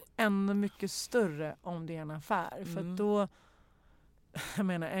så ännu mycket större om det är en affär. För då, jag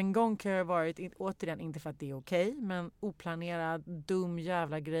menar, en gång kan jag ha varit, återigen inte för att det är okej, men oplanerad, dum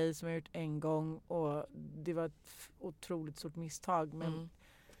jävla grej som jag gjort en gång och det var ett otroligt stort misstag.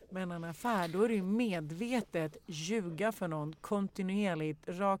 Men en affär, då är det ju medvetet ljuga för någon kontinuerligt,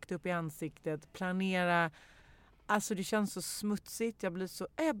 rakt upp i ansiktet, planera. Alltså det känns så smutsigt, jag blir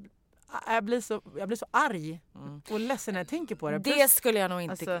så arg och ledsen när jag tänker på det. Det skulle jag nog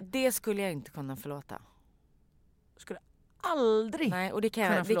inte, det skulle jag inte kunna förlåta. Skulle aldrig. Nej, och det kan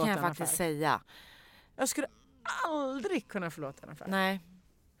jag faktiskt säga. Jag skulle aldrig kunna förlåta en affär. Nej.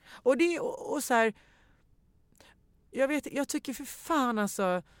 Och det och så här, jag tycker för fan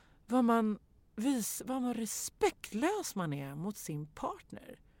alltså vad man respektlös man är mot sin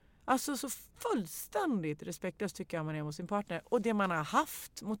partner. Alltså så fullständigt respektlös tycker jag man är mot sin partner. Och det man har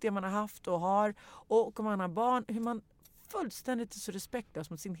haft mot det man har haft och har. Och om man har barn, hur man fullständigt är så respektlös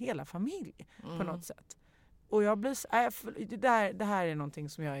mot sin hela familj på något sätt. Och jag blir det här är någonting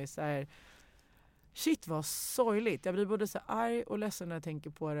som jag är så här, shit vad sorgligt. Jag blir både så arg och ledsen när jag tänker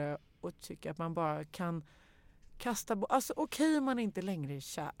på det och tycker att man bara kan kasta alltså okej om man inte längre är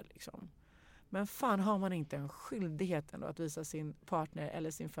kär liksom. Men fan har man inte en skyldighet ändå att visa sin partner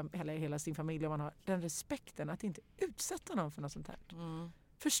eller hela sin familj om man har den respekten att inte utsätta någon för något sånt här.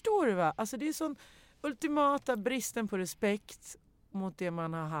 Förstår du va? Alltså det är sån ultimata bristen på respekt mot det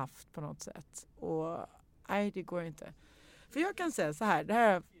man har haft på något sätt. Och nej, det går inte. För jag kan säga så här, det här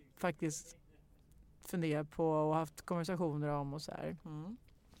har jag faktiskt funderat på och haft konversationer om och så här.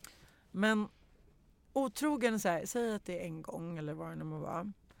 Men otrogen så här, säg att det är en gång eller vad det nu må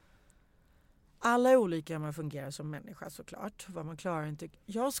vara. Alla är olika när man fungerar som människa såklart. Vad man klarar inte.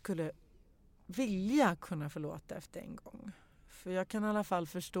 Jag skulle vilja kunna förlåta efter en gång. För jag kan i alla fall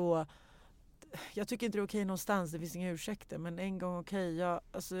förstå. Jag tycker inte det är okej någonstans. Det finns inga ursäkter. Men en gång okej. Jag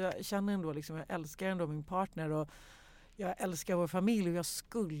känner ändå liksom. Jag älskar ändå min partner. Och jag älskar vår familj och jag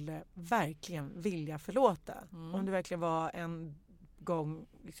skulle verkligen vilja förlåta. Om det verkligen var en gång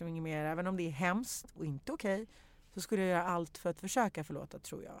liksom inget mer, även om det är hemskt och inte okej, så skulle jag göra allt för att försöka förlåta,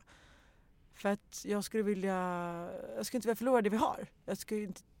 tror jag. För att jag skulle inte vilja förlora det vi har. Jag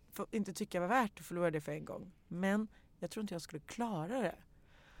skulle inte tycka det var värt att förlora det för en gång. Men jag tror inte jag skulle klara det.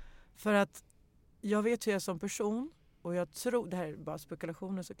 För att jag vet hur jag är som person, och jag tror, det här är bara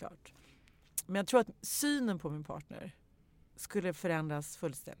spekulationer såklart, men jag tror att synen på min partner skulle förändras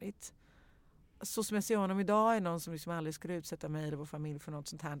fullständigt. Så som jag ser honom idag är någon som liksom aldrig skulle utsätta mig eller vår familj för något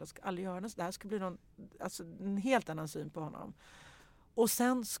sånt här. Jag skulle aldrig göra något. Det här skulle bli en helt annan syn på honom. Och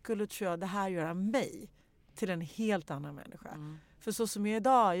sen skulle, tror jag, det här göra mig till en helt annan människa. För så som jag är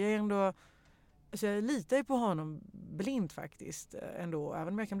idag, jag är ändå, alltså jag litar ju på honom blint faktiskt ändå.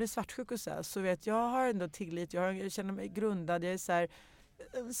 Även om jag kan bli svartsjuk och så vet jag har ändå tillit. Jag känner mig grundad. Jag är så här,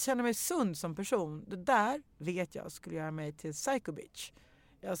 känner mig sund som person. Det där vet jag skulle göra mig till psycho bitch.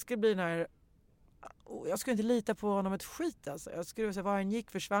 Jag skulle bli jag skulle inte lita på honom ett skit alltså. Jag skulle säga var han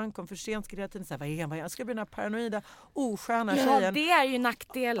gick, försvann, kom för sent, skulle hela tiden säga vad är han? Jag skulle bli den här paranoida, osköna tjejen. Ja, det är ju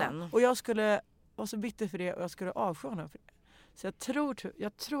nackdelen. Och jag skulle vara så bitter för det och jag skulle avsky honom för det. Så jag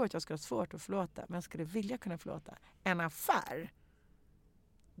tror att jag skulle ha svårt att förlåta, men jag skulle vilja kunna förlåta. En affär,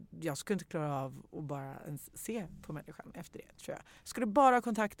 jag skulle inte klara av att bara ens se på människan efter det, tror jag. Jag skulle bara ha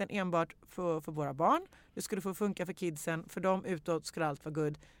kontakten enbart för våra barn. Det skulle få funka för kidsen. För dem utåt skulle allt vara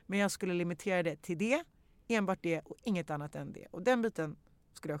good. Men jag skulle limitera det till det. Enbart det och inget annat än det. Och den biten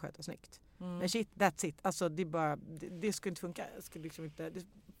skulle jag sköta snyggt. Men shit, that's it. Alltså det skulle inte funka. Jag skulle liksom inte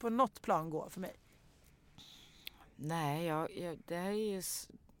på något plan gå för mig. Nej, det här är ju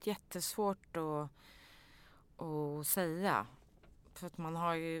jättesvårt att säga. För att man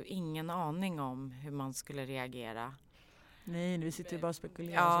har ju ingen aning om hur man skulle reagera. Nej, vi sitter ju bara och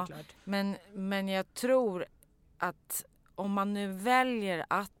spekulerar såklart. Men jag tror att om man nu väljer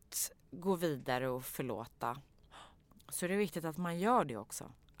att gå vidare och förlåta, så är det viktigt att man gör det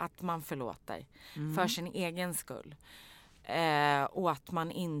också. Att man förlåter för sin egen skull. Och att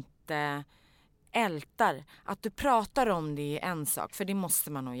man inte ältar. Att du pratar om det är en sak, för det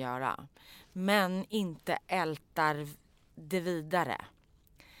måste man nog göra. Men inte ältar det vidare.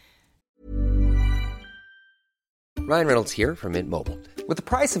 Ryan Reynolds here from Mint Mobile. With the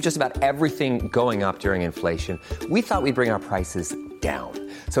price of just about everything going up during inflation, we thought we'd bring our prices down.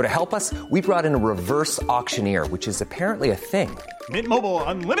 So to help us, we brought in a reverse auctioneer, which is apparently a thing. Mint Mobile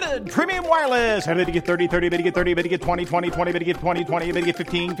Unlimited Premium Wireless. How to get 30, 30, bit to get 30, bit to get 20, 20, 20, bit to get 20, 20, bit to get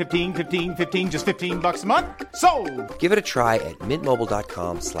 15, 15, 15, 15, just $15 a month? Sold! Give it a try at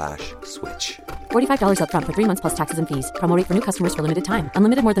mintmobile.com/switch. $45 up front for 3 months plus taxes and fees. Promo rate for new customers for limited time.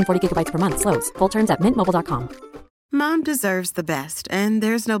 Unlimited more than 40 gigabytes per month. Slows full terms at mintmobile.com. Mom deserves the best, and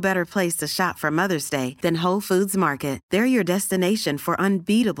there's no better place to shop for Mother's Day than Whole Foods Market. They're your destination for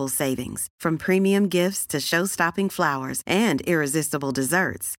unbeatable savings, from premium gifts to show-stopping flowers and irresistible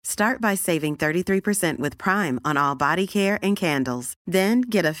desserts. Start by saving 33% with Prime on all body care and candles. Then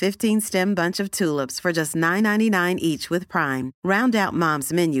get a 15-stem bunch of tulips for just $9.99 each with Prime. Round out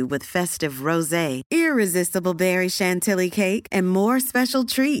Mom's menu with festive rosé, irresistible berry chantilly cake, and more special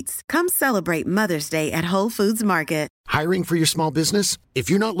treats. Come celebrate Mother's Day at Whole Foods Market. Hiring for your small business?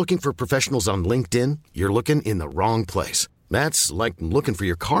 If you're not looking for professionals on LinkedIn, you're looking in the wrong place. That's like looking for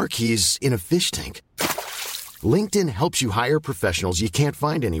your car keys in a fish tank. LinkedIn helps you hire professionals you can't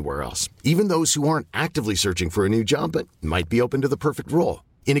find anywhere else, even those who aren't actively searching for a new job but might be open to the perfect role.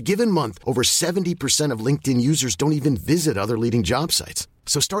 In a given month, over 70% of LinkedIn users don't even visit other leading job sites.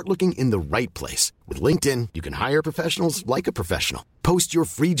 So start looking in the right place. With LinkedIn, you can hire professionals like a professional. Post your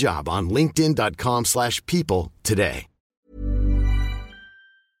free job on linkedin.com/people today.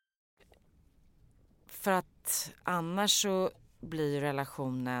 För att annars så blir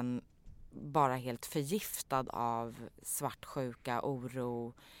relationen bara helt förgiftad av svartsjuka,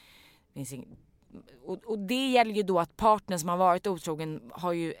 oro. Och det gäller ju då att partnern som har varit otrogen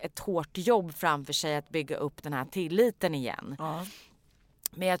har ju ett hårt jobb framför sig att bygga upp den här tilliten igen. Ja.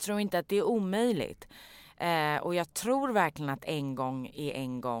 Men jag tror inte att det är omöjligt. Och jag tror verkligen att en gång är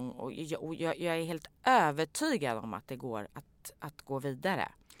en gång. Och jag är helt övertygad om att det går att gå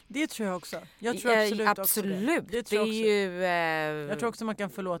vidare. Det tror jag också. Jag tror absolut också det tror det är ju, jag tror också man kan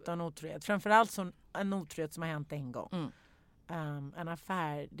förlåta en otrohet. Framförallt en otrohet som har hänt en gång. En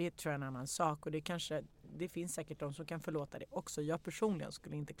affär, det tror jag är en annan sak. Och det finns säkert de som kan förlåta det också. Jag personligen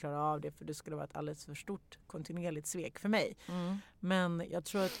skulle inte klara av det, för det skulle vara ett alldeles för stort kontinuerligt svek för mig. Men jag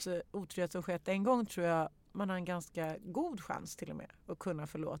tror att otrohet som skett en gång, tror jag man har en ganska god chans till och med att kunna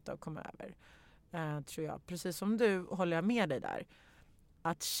förlåta och komma över. Tror jag. Precis som du håller jag med dig där.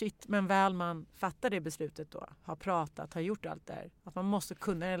 att shit, men väl man fattar det beslutet då, har pratat, har gjort allt det här, att man måste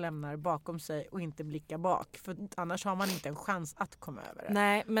kunna lämna det bakom sig och inte blicka bak, för annars har man inte en chans att komma över det.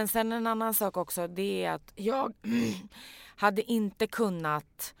 Nej, men sen en annan sak också, det är att jag hade inte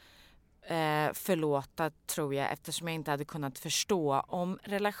kunnat förlåta, tror jag, eftersom jag inte hade kunnat förstå om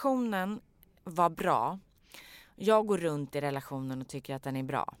relationen var bra. Jag går runt i relationen och tycker att den är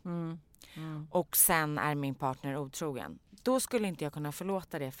bra. Och sen är min partner otrogen. Då skulle inte jag kunna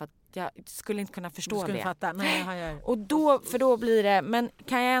förlåta det, för att jag skulle inte kunna förstå det. Fatta. Nej, och då blir det, men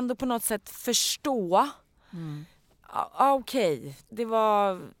kan jag ändå på något sätt förstå? Okej, det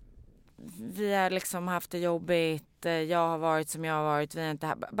var, vi har liksom haft det jobbigt, jag har varit som jag har varit, vi har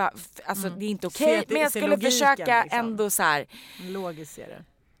inte alltså det är inte okej, men jag skulle logiken, försöka liksom. Ändå så här. Logiskt är det.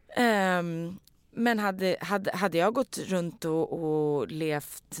 Men hade jag gått runt och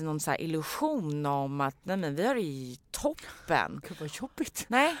levt någon så här illusion om att nej, men vi har det i toppen. Gud vad jobbigt.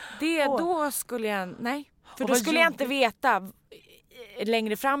 Nej, då skulle jag, nej. För då skulle jag inte veta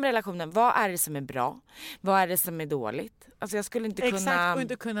längre fram i relationen, vad är det som är bra? Vad är det som är dåligt? Alltså jag skulle inte kunna... Exakt, och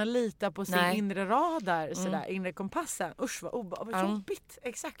inte kunna lita på sin inre radar, sådär, inre kompassen. Usch vad jobbigt.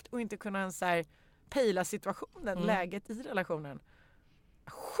 Exakt, och inte kunna ens så här pejla situationen, läget i relationen.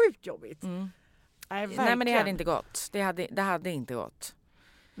 Sjukt jobbigt. Nej, men det hade inte gått. Det hade inte gått.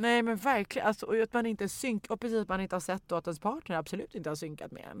 Nej, men verkligen. Alltså, och att man inte och precis att man inte har sett då att ens partner absolut inte har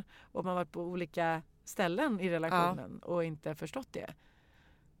synkat med en. Och man har varit på olika ställen i relationen och inte förstått det.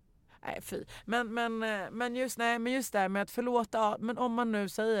 Nej, fy. Men just det med att förlåta. Men om man nu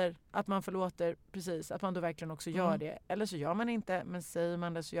säger att man förlåter, precis, att man då verkligen också gör det. Eller så gör man inte, men säger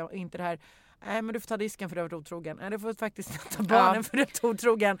man det så gör inte det här. Nej, men du får ta disken för du har varit otrogen. Nej, du får faktiskt ta barnen för du har varit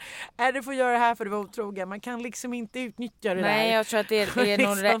otrogen. Nej, du får göra det här för du var otrogen. Man kan liksom inte utnyttja det där. Nej, jag tror att det är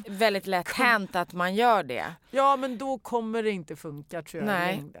liksom nog väldigt lätt hänt att man gör det. Ja, men då kommer det inte funka, tror jag,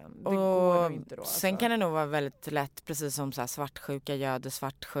 i längden. Det går nog inte då. Alltså. Sen kan det nog vara väldigt lätt, precis som så här, svartsjuka göder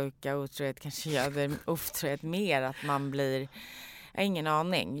svartsjuka, otrohet kanske göder otrohet mer, att man blir... Jag har ingen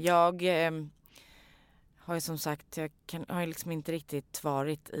aning. Jag har ju som sagt, har ju liksom inte riktigt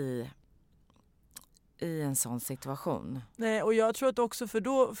varit i en sån situation. Nej, och jag tror att också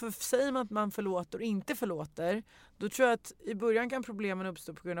för säger man att man förlåter och inte förlåter, då tror jag att i början kan problemen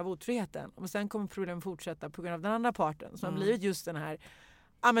uppstå på grund av otroheten, och sen kommer problemen fortsätta på grund av den andra parten som har blivit just den här,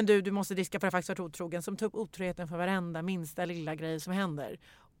 men du måste diska för att faktiskt varit otrogen, som tar upp otroheten för varenda minsta lilla grej som händer.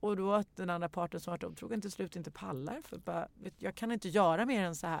 Och då att den andra parten som varit otrogen till slut inte pallar, för bara, jag kan inte göra mer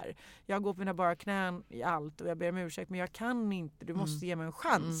än så här. Jag går på mina bara knän i allt och jag ber om ursäkt, men jag kan inte, du måste ge mig en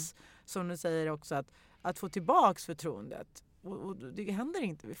chans. Som du säger också, att få tillbaks förtroendet. Och det händer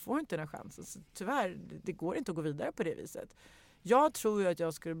inte, vi får inte den här chansen. Så tyvärr, det går inte att gå vidare på det viset. Jag tror ju att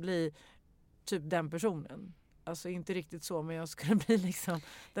jag skulle bli typ den personen. Alltså inte riktigt så, men jag skulle bli liksom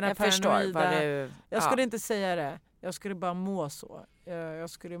den här jag paranoida. Jag skulle inte säga det. Jag skulle bara må så. Jag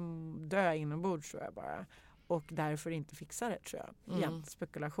skulle dö inombords, tror jag bara. Och därför inte fixa det, tror jag. Igen,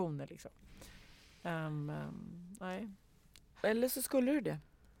 spekulationer liksom. Nej. Eller så skulle du det.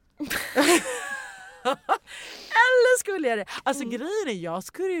 Eller skulle jag det? Alltså grejen är, jag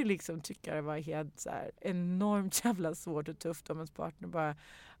skulle ju liksom tycka det var helt så här enormt jävla svårt och tufft om ens partner bara,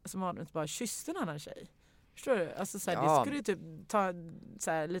 alltså man bara kysste en annan tjej. Förstår du? Alltså så här, det skulle ju typ ta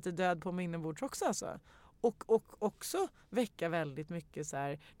så här, lite död på min inombords också, alltså. Och också väcka väldigt mycket så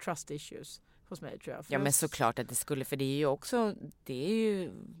här trust issues hos mig, tror jag. Ja, men såklart att det skulle, för det är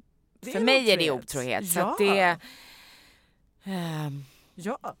ju för mig är det otrohet. Så att det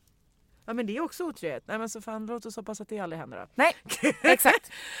Ja, men det är också otrohet. Nej, men så fan, låt oss hoppas att det aldrig händer då. Nej,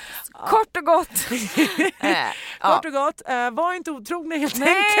 exakt. Kort och gott. Kort och gott. Var inte otrogna helt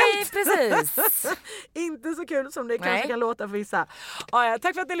enkelt. Nej, precis. Inte så kul som det kanske kan låta för vissa. Ja,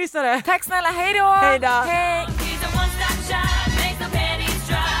 tack för att ni lyssnade. Tack snälla, hej då. Hej då. Hej.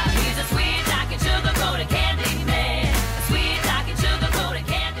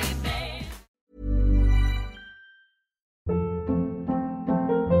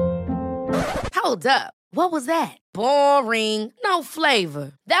 Hold up. What was that? Boring. No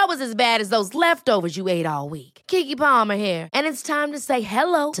flavor. That was as bad as those leftovers you ate all week. Keke Palmer here, and it's time to say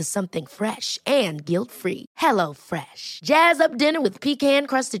hello to something fresh and guilt-free. Hello Fresh. Jazz up dinner with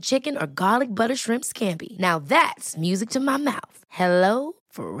pecan-crusted chicken or garlic butter shrimp scampi. Now that's music to my mouth. Hello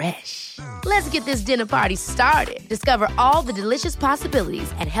Fresh. Let's get this dinner party started. Discover all the delicious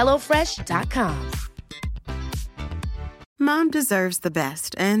possibilities at hellofresh.com. Mom deserves the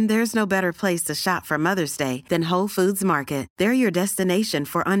best, and there's no better place to shop for Mother's Day than Whole Foods Market. They're your destination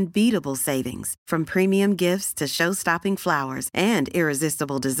for unbeatable savings, from premium gifts to show-stopping flowers and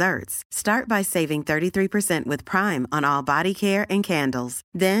irresistible desserts. Start by saving 33% with Prime on all body care and candles.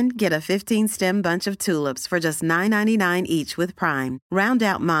 Then get a 15-stem bunch of tulips for just $9.99 each with Prime. Round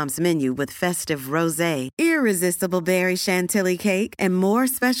out Mom's menu with festive rosé, irresistible berry chantilly cake, and more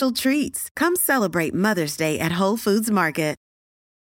special treats. Come celebrate Mother's Day at Whole Foods Market.